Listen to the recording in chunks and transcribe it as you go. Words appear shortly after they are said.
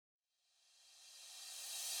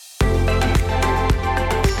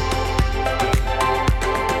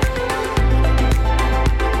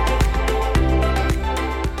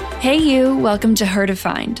Hey you, welcome to Her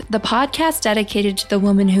Defined, the podcast dedicated to the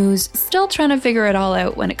woman who's still trying to figure it all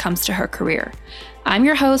out when it comes to her career. I'm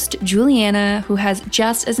your host, Juliana, who has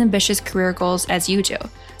just as ambitious career goals as you do,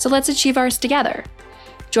 so let's achieve ours together.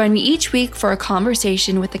 Join me each week for a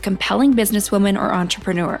conversation with a compelling businesswoman or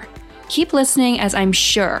entrepreneur. Keep listening, as I'm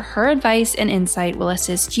sure her advice and insight will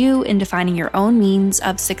assist you in defining your own means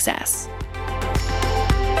of success.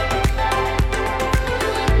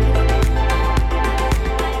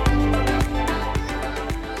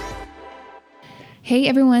 Hey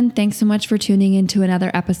everyone, thanks so much for tuning in to another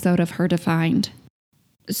episode of Her Defined.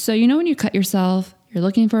 So when you cut yourself, you're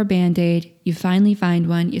looking for a Band-Aid, you finally find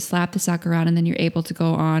one, you slap the sucker on, and then you're able to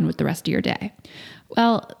go on with the rest of your day.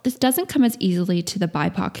 Well, this doesn't come as easily to the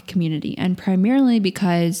BIPOC community, and primarily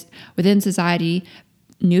because within society,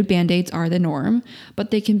 nude Band-Aids are the norm,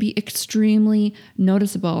 but they can be extremely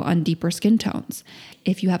noticeable on deeper skin tones.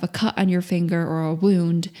 If you have a cut on your finger or a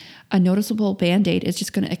wound, a noticeable Band-Aid is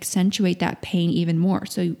just going to accentuate that pain even more.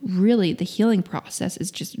 So really, the healing process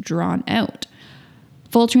is just drawn out.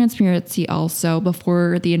 Full transparency also,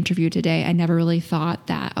 before the interview today, I never really thought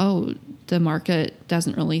that, the market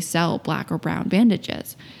doesn't really sell black or brown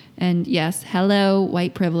bandages. And yes, hello,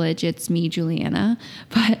 white privilege, it's me, Juliana.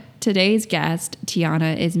 But today's guest,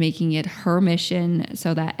 Tiana, is making it her mission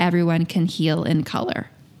so that everyone can heal in color.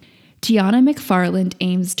 Tiana McFarland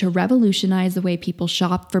aims to revolutionize the way people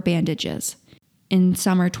shop for bandages. In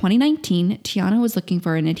summer 2019, Tiana was looking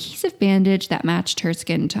for an adhesive bandage that matched her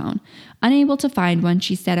skin tone. Unable to find one,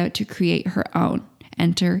 she set out to create her own.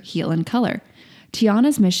 Enter Heal in Color.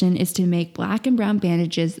 Tiana's mission is to make black and brown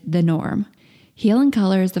bandages the norm. Heal in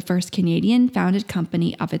Color is the first Canadian-founded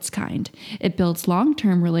company of its kind. It builds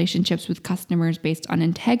long-term relationships with customers based on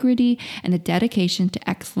integrity and a dedication to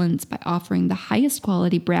excellence by offering the highest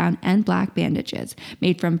quality brown and black bandages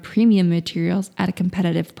made from premium materials at a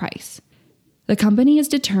competitive price. The company is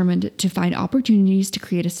determined to find opportunities to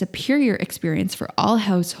create a superior experience for all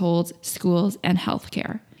households, schools, and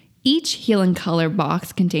healthcare. Each Heal in Color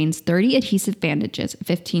box contains 30 adhesive bandages,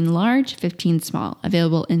 15 large, 15 small,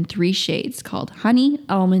 available in 3 shades called Honey,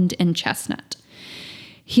 Almond, and Chestnut.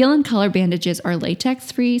 Heal in Color bandages are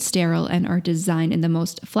latex-free, sterile, and are designed in the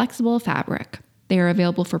most flexible fabric. They are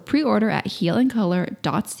available for pre-order at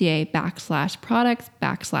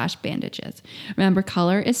healincolor.ca/products/bandages. Remember,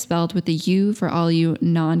 color is spelled with a U for all you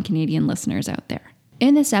non-Canadian listeners out there.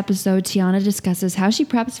 In this episode, Tiana discusses how she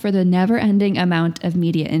preps for the never-ending amount of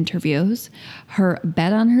media interviews, her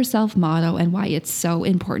bet on herself motto and why it's so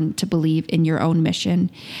important to believe in your own mission,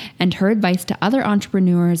 and her advice to other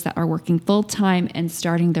entrepreneurs that are working full-time and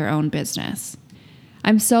starting their own business.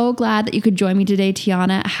 I'm so glad that you could join me today,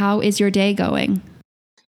 Tiana. How is your day going?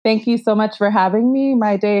 Thank you so much for having me.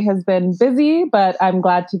 My day has been busy, but I'm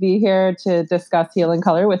glad to be here to discuss Heal in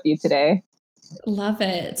Color with you today. Love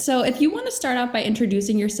it. So if you want to start out by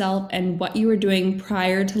introducing yourself and what you were doing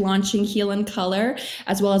prior to launching Heal in Color,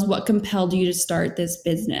 as well as what compelled you to start this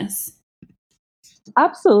business.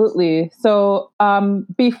 Absolutely. So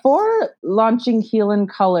before launching Heal in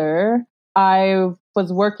Color, I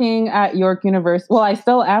was working at York University. Well, I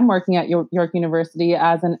still am working at York University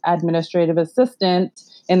as an administrative assistant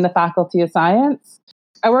in the Faculty of Science.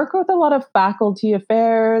 I work with a lot of faculty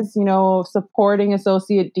affairs, supporting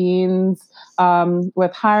associate deans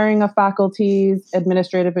with hiring of faculties,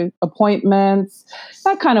 administrative appointments,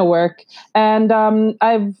 that kind of work. And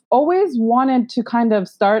I've always wanted to kind of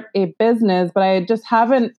start a business, but I just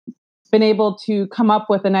haven't been able to come up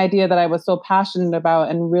with an idea that I was so passionate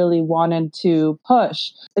about and really wanted to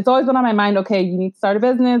push. It's always been on my mind, okay, you need to start a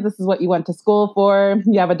business. This is what you went to school for.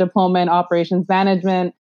 You have a diploma in operations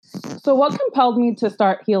management. So what compelled me to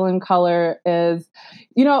start Heal in Color is,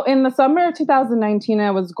 in the summer of 2019,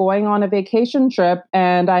 I was going on a vacation trip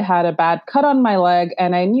and I had a bad cut on my leg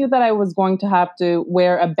and I knew that I was going to have to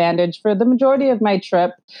wear a bandage for the majority of my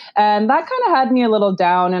trip. And that kind of had me a little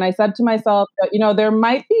down. And I said to myself, that, there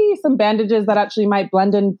might be some bandages that actually might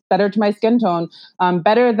blend in better to my skin tone,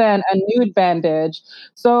 better than a nude bandage.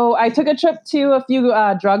 So I took a trip to a few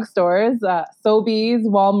drugstores, Sobeys,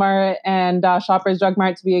 Walmart, and Shoppers Drug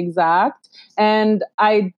Mart to be exact. And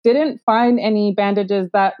I didn't find any bandages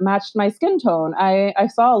that matched my skin tone. I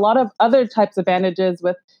saw a lot of other types of bandages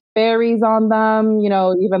with berries on them,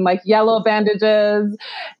 even like yellow bandages.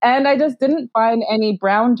 And I just didn't find any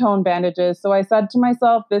brown tone bandages. So I said to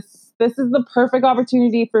myself, this is the perfect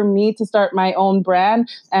opportunity for me to start my own brand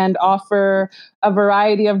and offer a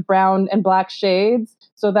variety of brown and black shades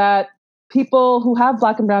so that people who have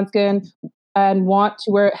black and brown skin and want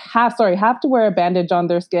to have to wear a bandage on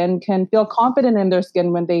their skin can feel confident in their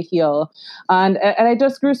skin when they heal. And I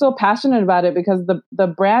just grew so passionate about it because the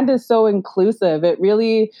brand is so inclusive. It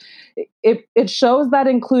really it shows that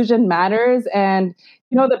inclusion matters. And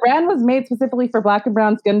the brand was made specifically for black and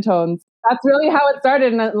brown skin tones. That's really how it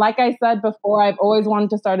started. And like I said before, I've always wanted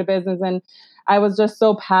to start a business, and I was just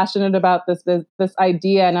so passionate about this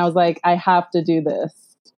idea, and I was like, I have to do this.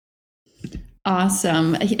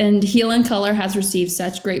 Awesome. And Heal in Color has received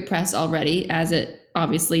such great press already, as it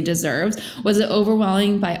obviously deserves. Was it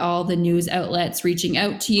overwhelming by all the news outlets reaching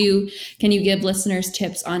out to you? Can you give listeners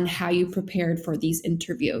tips on how you prepared for these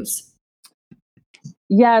interviews?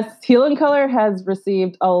 Yes, Heal in Color has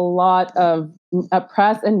received a lot of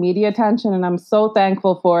press and media attention, and I'm so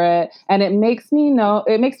thankful for it. And it makes me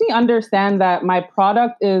understand that my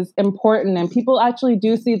product is important, and people actually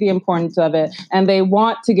do see the importance of it, and they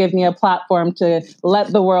want to give me a platform to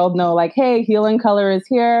let the world know, like, hey, Heal in Color is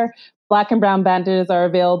here. Black and brown bandages are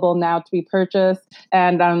available now to be purchased,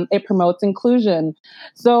 and it promotes inclusion.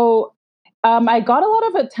 So I got a lot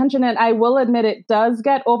of attention, and I will admit it does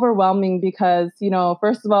get overwhelming because,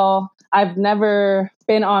 first of all, I've never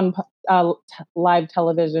been on live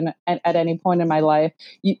television at any point in my life.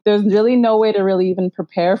 There's really no way to really even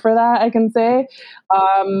prepare for that, I can say.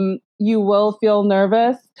 You will feel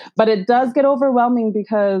nervous, but it does get overwhelming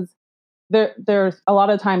because there's a lot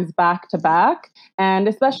of times back to back. And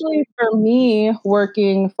especially for me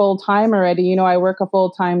working full time already, I work a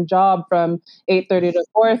full time job from 8:30 to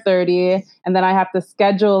 4:30, and then I have to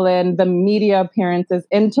schedule in the media appearances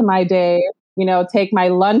into my day, take my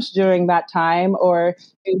lunch during that time or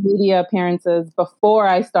do media appearances before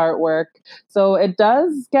I start work. So it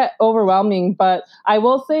does get overwhelming, but I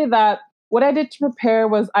will say that what I did to prepare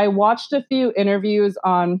was I watched a few interviews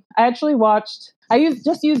just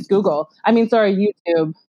used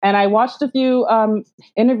YouTube, and I watched a few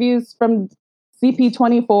interviews from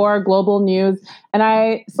CP24 Global News, and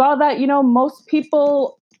I saw that most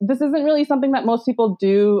people, this isn't really something that most people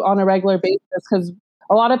do on a regular basis because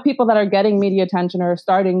a lot of people that are getting media attention are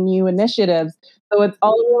starting new initiatives, so it's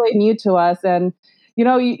all really new to us. And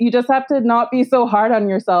you just have to not be so hard on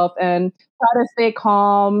yourself and try to stay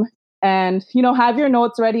calm and have your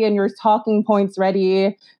notes ready and your talking points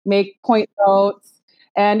ready, make point notes,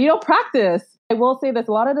 and practice. I will say this,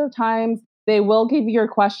 a lot of the times they will give you your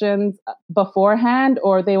questions beforehand,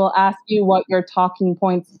 or they will ask you what your talking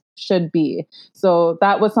points should be. So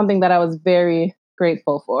that was something that I was very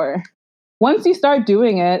grateful for. Once you start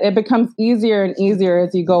doing it, it becomes easier and easier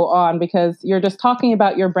as you go on because you're just talking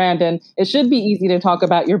about your brand, and it should be easy to talk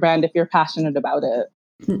about your brand if you're passionate about it.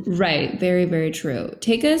 Right. Very, very true.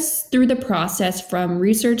 Take us through the process from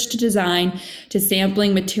research to design to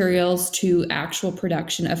sampling materials to actual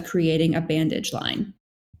production of creating a bandage line.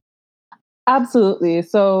 Absolutely.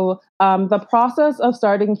 So the process of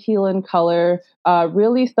starting Heal in Color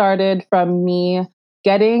really started from me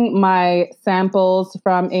getting my samples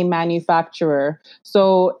from a manufacturer.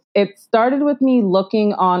 So it started with me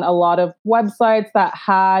looking on a lot of websites that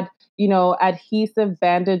had adhesive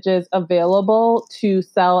bandages available to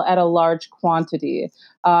sell at a large quantity.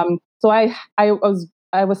 So I was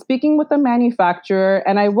speaking with a manufacturer,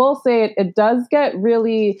 and I will say it does get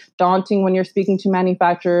really daunting when you're speaking to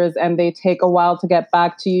manufacturers and they take a while to get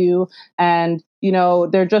back to you, and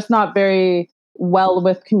they're just not very well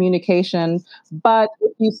with communication. But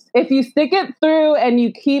if you stick it through and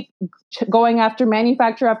you keep going after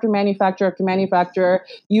manufacturer after manufacturer after manufacturer,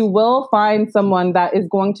 you will find someone that is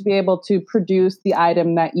going to be able to produce the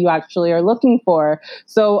item that you actually are looking for.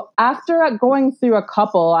 So after going through a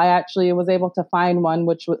couple, I actually was able to find one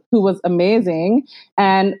who was amazing.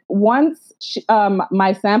 And once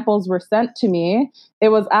my samples were sent to me, it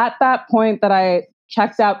was at that point that I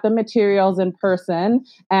checked out the materials in person,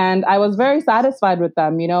 and I was very satisfied with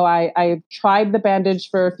them. I tried the bandage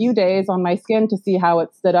for a few days on my skin to see how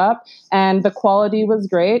it stood up, and the quality was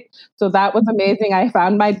great. So that was amazing. I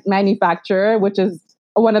found my manufacturer, which is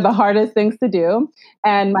one of the hardest things to do.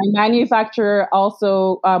 And my manufacturer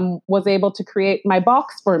also was able to create my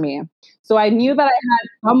box for me. So I knew that I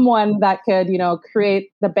had someone that could,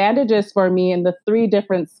 create the bandages for me in the 3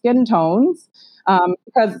 different skin tones.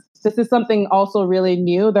 Because this is something also really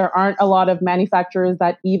new. There aren't a lot of manufacturers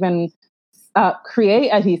that even create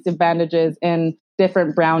adhesive bandages in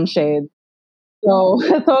different brown shades. So,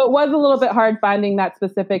 so it was a little bit hard finding that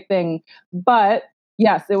specific thing. But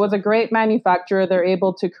yes, it was a great manufacturer. They're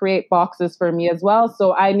able to create boxes for me as well.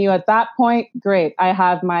 So I knew at that point, great, I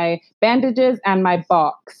have my bandages and my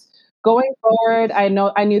box. Going forward, I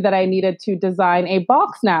knew that I needed to design a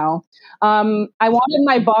box now. I wanted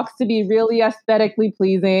my box to be really aesthetically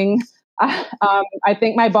pleasing. I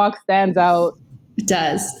think my box stands out. It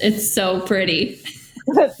does. It's so pretty.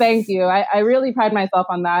 Thank you. I really pride myself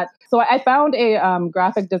on that. So I found a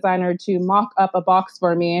graphic designer to mock up a box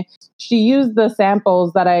for me. She used the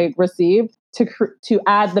samples that I received to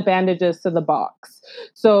add the bandages to the box.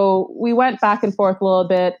 So we went back and forth a little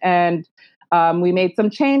bit, and we made some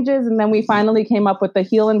changes, and then we finally came up with the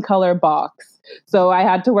Heal in Color box. So I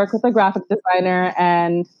had to work with a graphic designer,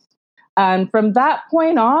 and from that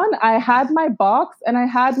point on, I had my box and I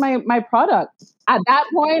had my product. At that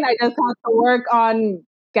point, I just had to work on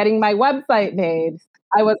getting my website made.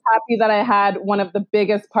 I was happy that I had one of the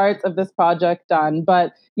biggest parts of this project done.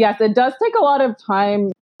 But yes, it does take a lot of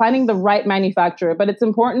time finding the right manufacturer, but it's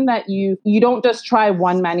important that you don't just try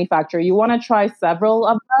one manufacturer. You want to try several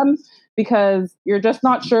of them because you're just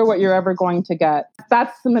not sure what you're ever going to get.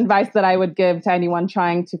 That's some advice that I would give to anyone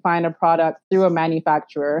trying to find a product through a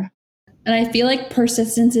manufacturer. And I feel like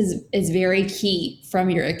persistence is very key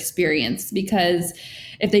from your experience, because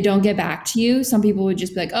if they don't get back to you, some people would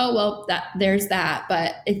just be like, oh, well, there's that.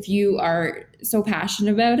 But if you are so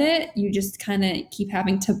passionate about it, you just kind of keep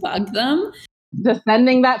having to bug them. Just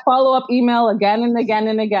sending that follow-up email again and again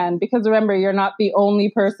and again, because remember, you're not the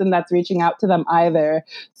only person that's reaching out to them either.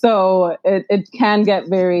 So it can get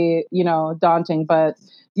very, daunting, but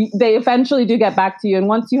they eventually do get back to you. And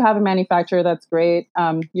once you have a manufacturer, that's great.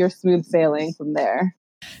 You're smooth sailing from there.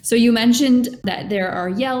 So you mentioned that there are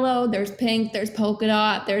yellow, there's pink, there's polka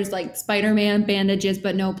dot, there's like Spider-Man bandages,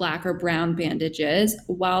 but no black or brown bandages.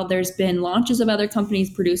 While there's been launches of other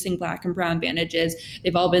companies producing black and brown bandages,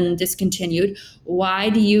 they've all been discontinued.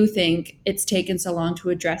 Why do you think it's taken so long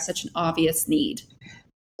to address such an obvious need?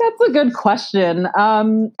 That's a good question.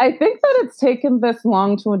 I think that it's taken this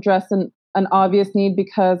long to address an obvious need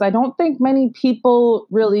because I don't think many people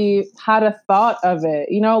really had a thought of it.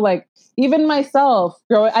 Like even myself,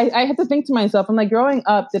 I had to think to myself, I'm like, growing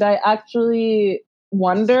up, did I actually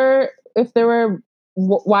wonder if there were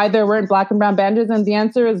why there weren't black and brown bandages? And the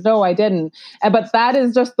answer is no, I didn't. But that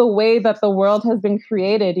is just the way that the world has been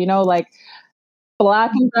created. Like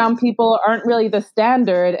black and brown people aren't really the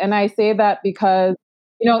standard. And I say that because,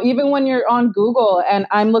 even when you're on Google and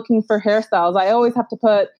I'm looking for hairstyles, I always have to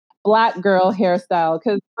put black girl hairstyle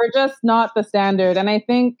because we're just not the standard. And I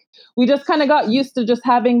think we just kind of got used to just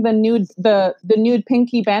having the nude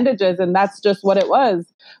pinky bandages, and that's just what it was.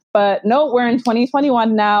 But no, we're in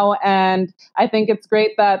 2021 now, and I think it's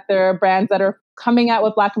great that there are brands that are coming out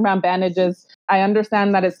with black and brown bandages. I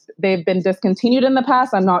understand that they've been discontinued in the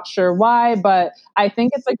past. I'm not sure why, but I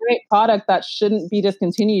think it's a great product that shouldn't be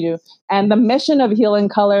discontinued. And the mission of Heal in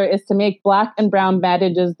Color is to make black and brown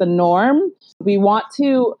bandages the norm. We want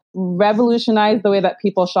to revolutionize the way that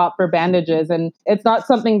people shop for bandages, and it's not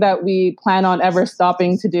something that we plan on ever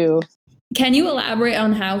stopping to do. Can you elaborate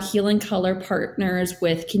on how Heal in Color partners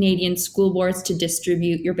with Canadian school boards to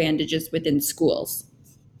distribute your bandages within schools?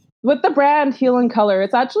 With the brand Heal in Color,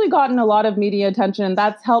 it's actually gotten a lot of media attention, and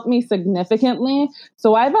that's helped me significantly.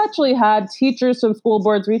 So I've actually had teachers from school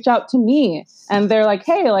boards reach out to me, and they're like,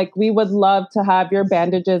 hey, like, we would love to have your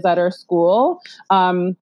bandages at our school.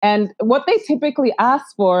 And what they typically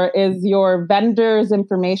ask for is your vendor's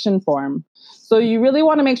information form. So you really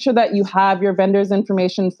want to make sure that you have your vendor's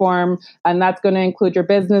information form, and that's going to include your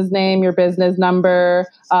business name, your business number,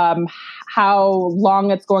 how long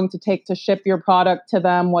it's going to take to ship your product to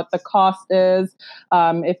them, what the cost is,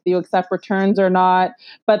 if you accept returns or not.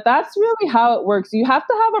 But that's really how it works. You have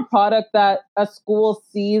to have a product that a school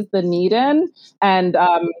sees the need in, and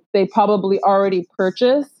they probably already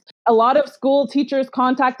purchased. A lot of school teachers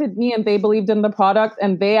contacted me and they believed in the product,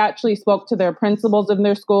 and they actually spoke to their principals in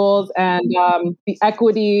their schools and the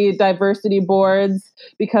equity diversity boards,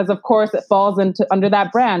 because of course it falls under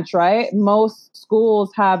that branch, right? Most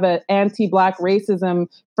schools have an anti-Black racism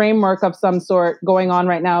framework of some sort going on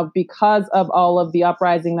right now because of all of the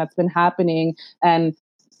uprising that's been happening and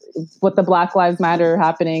with the Black Lives Matter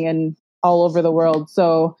happening and all over the world.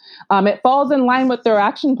 So it falls in line with their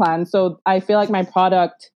action plan. So I feel like my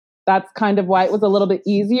product, that's kind of why it was a little bit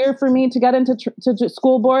easier for me to get into to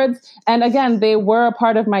school boards. And again, they were a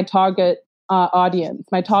part of my target audience,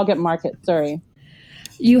 my target market, sorry.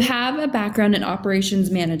 You have a background in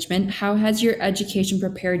operations management. How has your education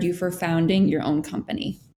prepared you for founding your own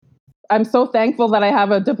company? I'm so thankful that I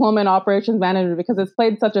have a diploma in operations management because it's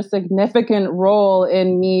played such a significant role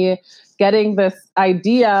in me getting this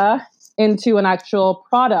idea into an actual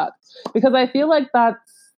product. Because I feel like that's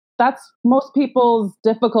most people's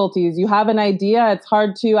difficulties. You have an idea, it's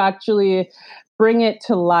hard to actually bring it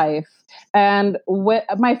to life. And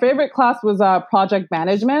my favorite class was project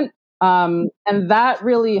management. And that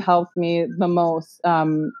really helped me the most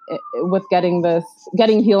with getting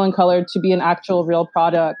Heal and Color to be an actual real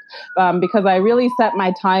product, because I really set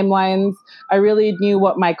my timelines. I really knew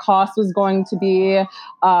what my cost was going to be,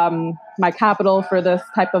 my capital for this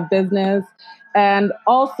type of business. And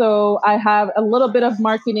also, I have a little bit of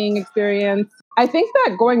marketing experience. I think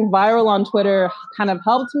that going viral on Twitter kind of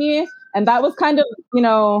helped me. And that was kind of,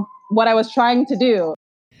 what I was trying to do.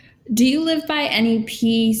 Do you live by any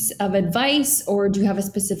piece of advice or do you have a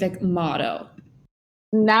specific motto?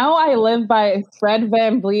 Now I live by Fred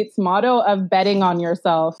VanVleet's motto of betting on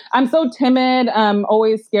yourself. I'm so timid. I'm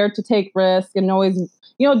always scared to take risks and always,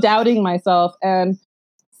 doubting myself. And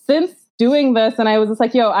since doing this, and I was just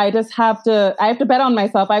like, yo, I have to bet on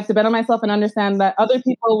myself. I have to bet on myself and understand that other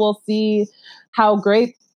people will see how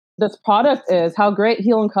great this product is, how great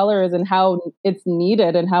Heal and Color is, and how it's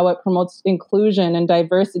needed and how it promotes inclusion and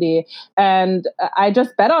diversity. And I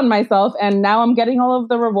just bet on myself, and now I'm getting all of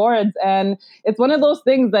the rewards. And it's one of those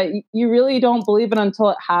things that you really don't believe in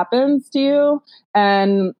until it happens to you.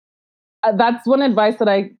 And that's one advice that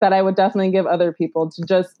I would definitely give other people, to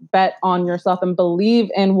just bet on yourself and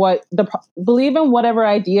believe in believe in whatever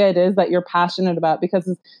idea it is that you're passionate about,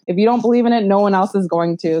 because if you don't believe in it, no one else is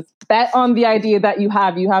going to. Bet on the idea that you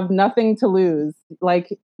have nothing to lose.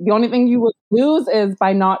 Like, the only thing you would lose is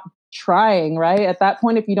by not trying, right? At that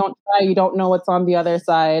point, if you don't try, you don't know what's on the other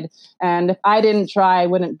side. And if I didn't try, I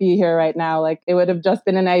wouldn't be here right now. Like, it would have just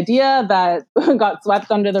been an idea that got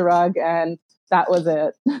swept under the rug, and that was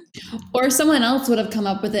it. Or someone else would have come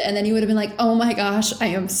up with it and then you would have been like, oh my gosh, I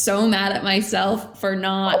am so mad at myself for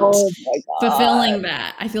not Oh my fulfilling God.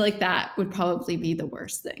 that. I feel like that would probably be the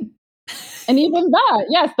worst thing. And even that,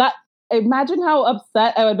 yes, imagine how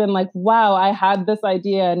upset I would have been, like, wow, I had this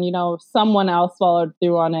idea and someone else followed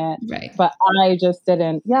through on it, Right. but I just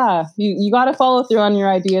didn't. Yeah, you got to follow through on your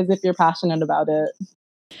ideas if you're passionate about it.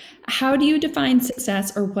 How do you define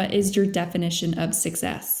success, or what is your definition of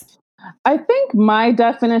success? I think my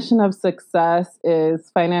definition of success is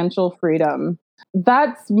financial freedom.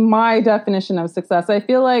 That's my definition of success. I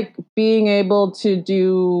feel like being able to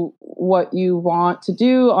do what you want to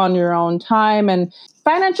do on your own time, and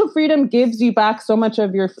financial freedom gives you back so much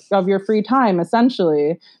of your free time,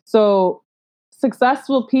 essentially. So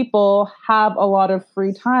successful people have a lot of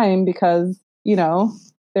free time because,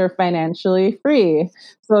 they're financially free.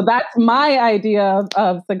 So that's my idea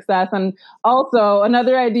of success. And also,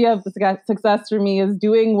 another idea of success for me is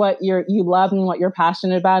doing what you love and what you're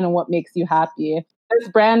passionate about and what makes you happy. This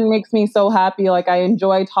brand makes me so happy. Like, I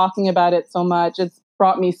enjoy talking about it so much. It's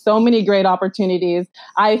brought me so many great opportunities.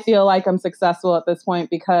 I feel like I'm successful at this point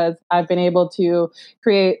because I've been able to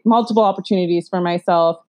create multiple opportunities for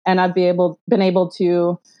myself, and been able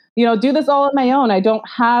to do this all on my own. I don't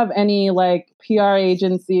have any like PR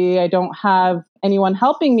agency. I don't have anyone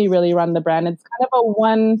helping me really run the brand. It's kind of a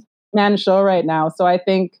one man show right now. So I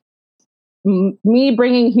think me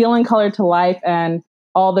bringing Heal and Color to life and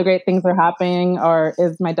all the great things are happening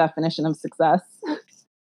is my definition of success.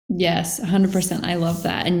 Yes, 100%. I love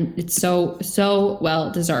that. And it's so, so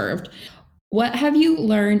well deserved. What have you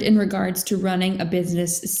learned in regards to running a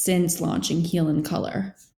business since launching Heal and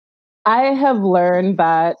Color? I have learned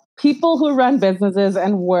that people who run businesses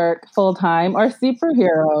and work full time are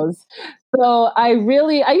superheroes. So I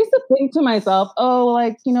used to think to myself, oh,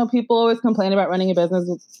 like, people always complain about running a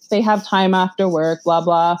business. They have time after work, blah,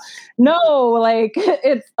 blah. No, like,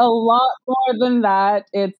 it's a lot more than that.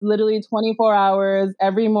 It's literally 24 hours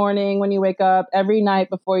every morning when you wake up, every night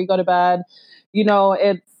before you go to bed.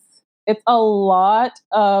 It's a lot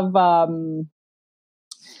of,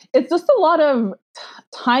 it's just a lot of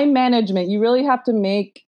time management. You really have to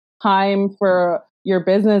make time for your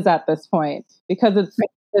business at this point, because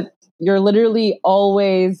you're literally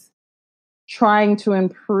always trying to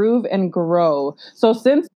improve and grow. So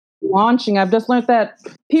since launching, I've just learned that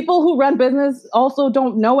people who run business also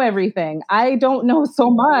don't know everything. I don't know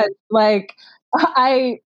so much. Like,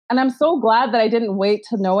 I and I'm so glad that I didn't wait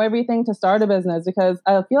to know everything to start a business, because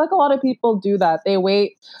I feel like a lot of people do that. They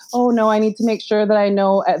wait, oh no, I need to make sure that I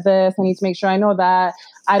know at this, I need to make sure I know that.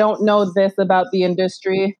 I don't know this about the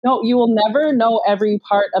industry. No, you will never know every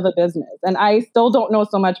part of a business. And I still don't know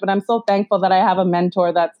so much, but I'm so thankful that I have a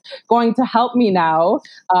mentor that's going to help me now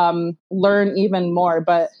learn even more.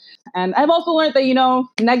 And I've also learned that,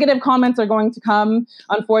 negative comments are going to come.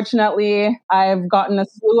 Unfortunately, I've gotten a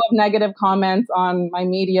slew of negative comments on my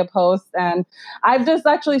media posts, and I've just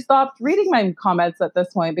actually stopped reading my comments at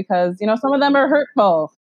this point because, some of them are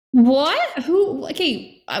hurtful. What? Who?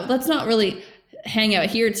 Okay, let's not really hang out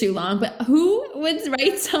here too long, but who would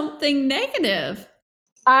write something negative?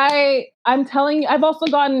 I'm telling you, I've also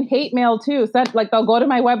gotten hate mail too. Sent like they'll go to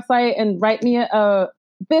my website and write me a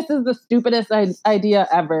this is the stupidest idea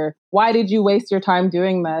ever. Why did you waste your time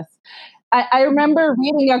doing this? I remember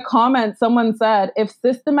reading a comment someone said, if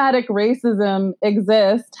systematic racism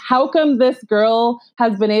exists, how come this girl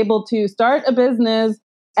has been able to start a business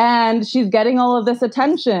and she's getting all of this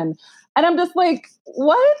attention? And I'm just like,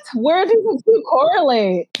 what? Where does the two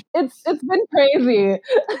correlate? It's been crazy.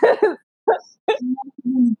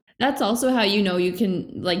 That's also how you know you can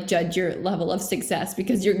like judge your level of success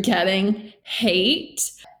because you're getting hate.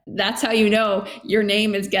 That's how you know your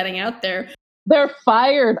name is getting out there. They're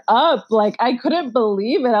fired up. Like I couldn't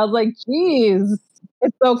believe it. I was like, geez,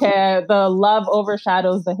 it's okay. The love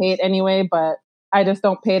overshadows the hate anyway, but I just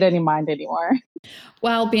don't pay it any mind anymore.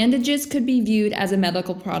 While bandages could be viewed as a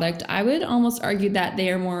medical product, I would almost argue that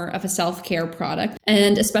they are more of a self-care product,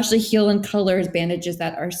 and especially Heal and Colors bandages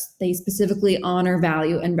that are they specifically honor,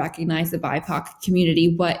 value, and recognize the BIPOC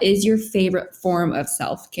community. What is your favorite form of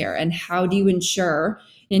self-care, and how do you ensure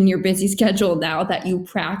in your busy schedule now that you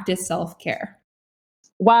practice self-care?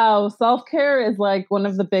 Wow, self-care is like one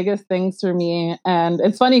of the biggest things for me. And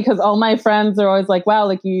it's funny because all my friends are always like, wow,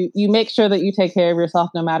 like you make sure that you take care of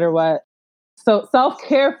yourself no matter what. So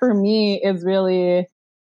self-care for me is really,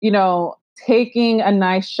 you know, taking a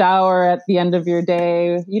nice shower at the end of your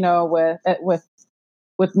day, you know,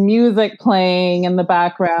 with music playing in the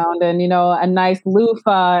background and a nice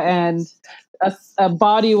loofah and a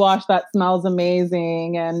body wash that smells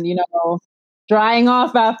amazing and drying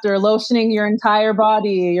off after lotioning your entire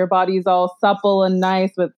body. Your body's all supple and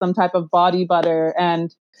nice with some type of body butter.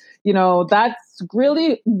 And that's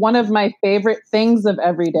really one of my favorite things of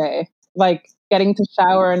every day, like getting to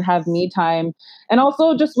shower and have me time. And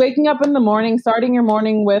also just waking up in the morning, starting your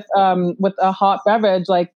morning with a hot beverage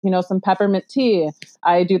like some peppermint tea.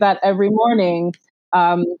 I do that every morning.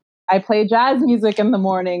 um, I play jazz music in the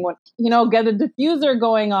morning, when get a diffuser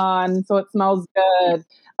going on so it smells good.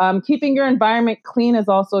 Keeping your environment clean is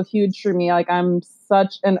also huge for me. Like I'm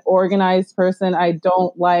such an organized person. I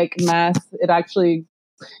don't like mess. It actually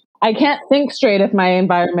I can't think straight if my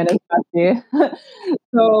environment is messy.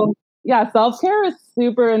 So yeah, self-care is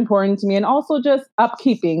super important to me, and also just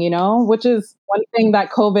upkeeping, which is one thing that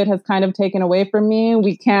COVID has kind of taken away from me.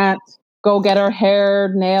 We can't go get our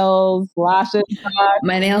hair, nails, lashes done.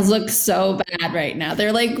 My nails look so bad right now.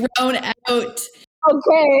 They're like grown out.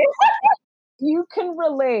 Okay, you can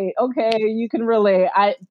relate. Okay, you can relate.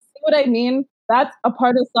 I see what I mean. That's a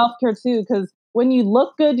part of self-care too, because when you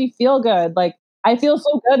look good, you feel good. Like I feel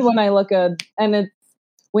so good when I look good, and it's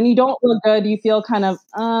when you don't look good, you feel kind of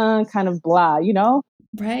blah, you know?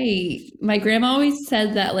 Right. My grandma always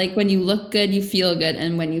said that like when you look good, you feel good,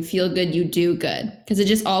 and when you feel good, you do good because it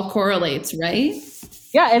just all correlates, right?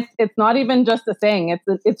 Yeah, it's not even just a saying.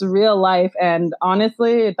 It's real life, and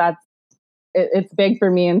honestly, it's big for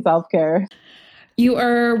me in self care. You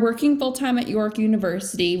are working full time at York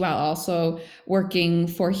University while also working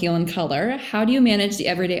for Heal and Color. How do you manage the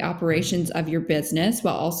everyday operations of your business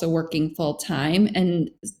while also working full time?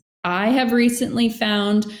 And I have recently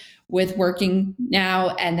found with working now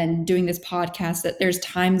and then doing this podcast that there's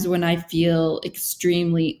times when I feel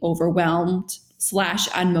extremely overwhelmed slash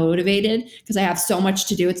unmotivated because I have so much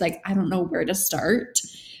to do. It's like, I don't know where to start.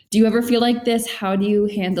 Do you ever feel like this? How do you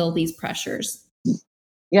handle these pressures?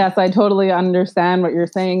 Yes, I totally understand what you're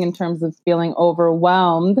saying in terms of feeling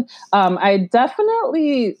overwhelmed. I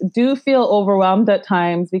definitely do feel overwhelmed at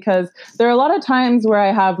times because there are a lot of times where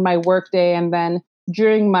I have my work day and then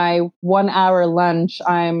during my 1 hour lunch,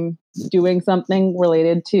 I'm doing something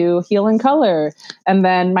related to Heal and Color. And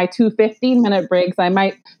then my two 15-minute breaks, I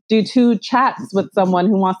might do two chats with someone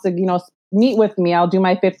who wants to, meet with me. I'll do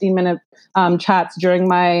my 15-minute chats during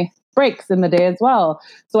my breaks in the day as well.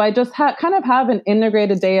 So I just kind of have an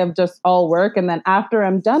integrated day of just all work. And then after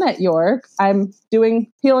I'm done at York, I'm doing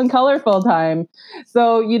Heal and Color full time.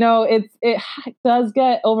 So, it does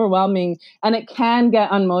get overwhelming and it can get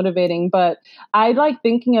unmotivating, but I like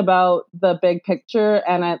thinking about the big picture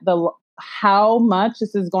and how much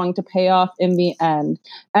this is going to pay off in the end.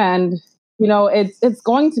 And it's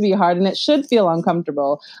going to be hard and it should feel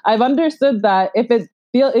uncomfortable. I've understood that if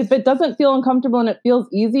it doesn't feel uncomfortable and it feels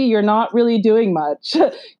easy, you're not really doing much.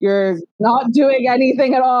 You're not doing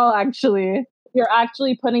anything at all, actually. You're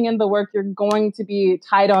actually putting in the work. You're going to be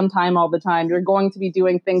tight on time all the time. You're going to be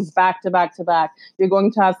doing things back to back to back. You're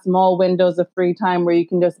going to have small windows of free time where you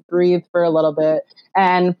can just breathe for a little bit.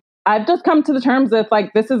 And I've just come to the terms with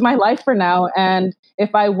like, this is my life for now. And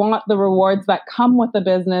if I want the rewards that come with the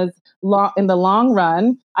business in the long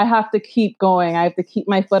run, I have to keep going. I have to keep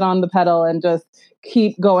my foot on the pedal and just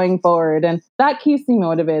keep going forward. And that keeps me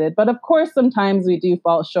motivated. But of course, sometimes we do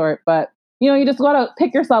fall short, but you just got to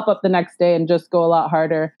pick yourself up the next day and just go a lot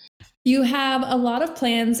harder. You have a lot of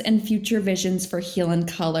plans and future visions for Heal in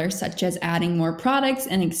Color, such as adding more products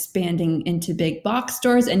and expanding into big box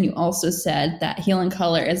stores. And you also said that Heal in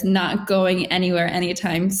Color is not going anywhere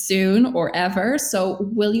anytime soon or ever. So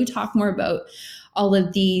will you talk more about all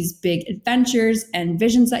of these big adventures and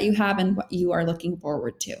visions that you have and what you are looking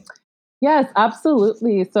forward to? Yes,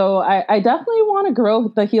 absolutely. So I definitely want to grow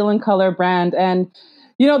the Heal in Color brand. And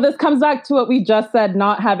this comes back to what we just said,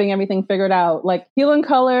 not having everything figured out. Like Heal in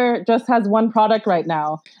Color just has one product right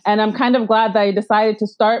now. And I'm kind of glad that I decided to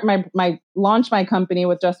start launch my company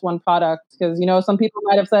with just one product. Because, some people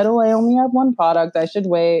might have said, oh, I only have one product, I should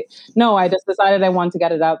wait. No, I just decided I want to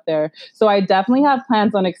get it out there. So I definitely have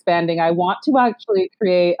plans on expanding. I want to actually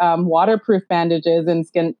create waterproof bandages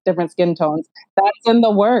in different skin tones. That's in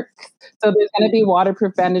the works. So there's going to be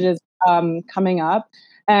waterproof bandages coming up.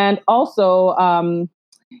 And also,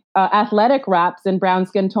 athletic wraps in brown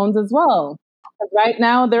skin tones as well. Right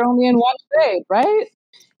now, they're only in one shade, right?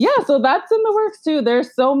 Yeah, so that's in the works too.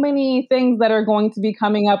 There's so many things that are going to be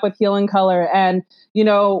coming up with Heal in Color, and we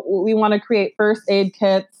want to create first aid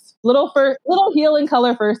kits, little Heal in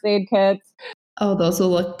Color first aid kits. Oh, those will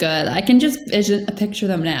look good. I can just picture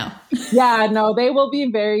them now. Yeah, no, they will be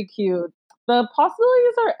very cute. The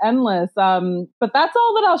possibilities are endless, but that's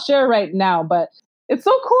all that I'll share right now. But it's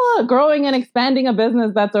so cool growing and expanding a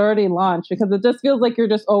business that's already launched, because it just feels like you're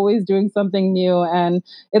just always doing something new. And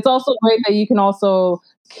it's also great that you can also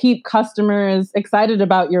keep customers excited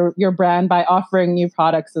about your brand by offering new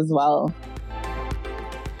products as well.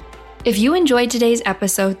 If you enjoyed today's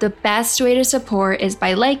episode, the best way to support is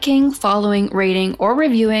by liking, following, rating, or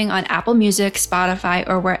reviewing on Apple Music, Spotify,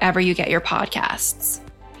 or wherever you get your podcasts.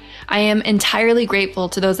 I am entirely grateful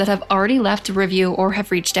to those that have already left a review or have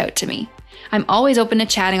reached out to me. I'm always open to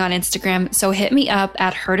chatting on Instagram, so hit me up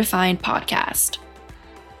at Her Defined Podcast.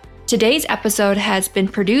 Today's episode has been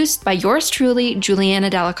produced by yours truly, Juliana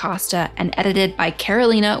Della Costa, and edited by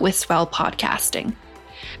Carolina with Swell Podcasting.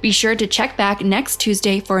 Be sure to check back next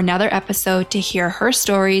Tuesday for another episode to hear her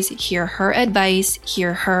stories, hear her advice,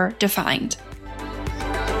 hear her defined.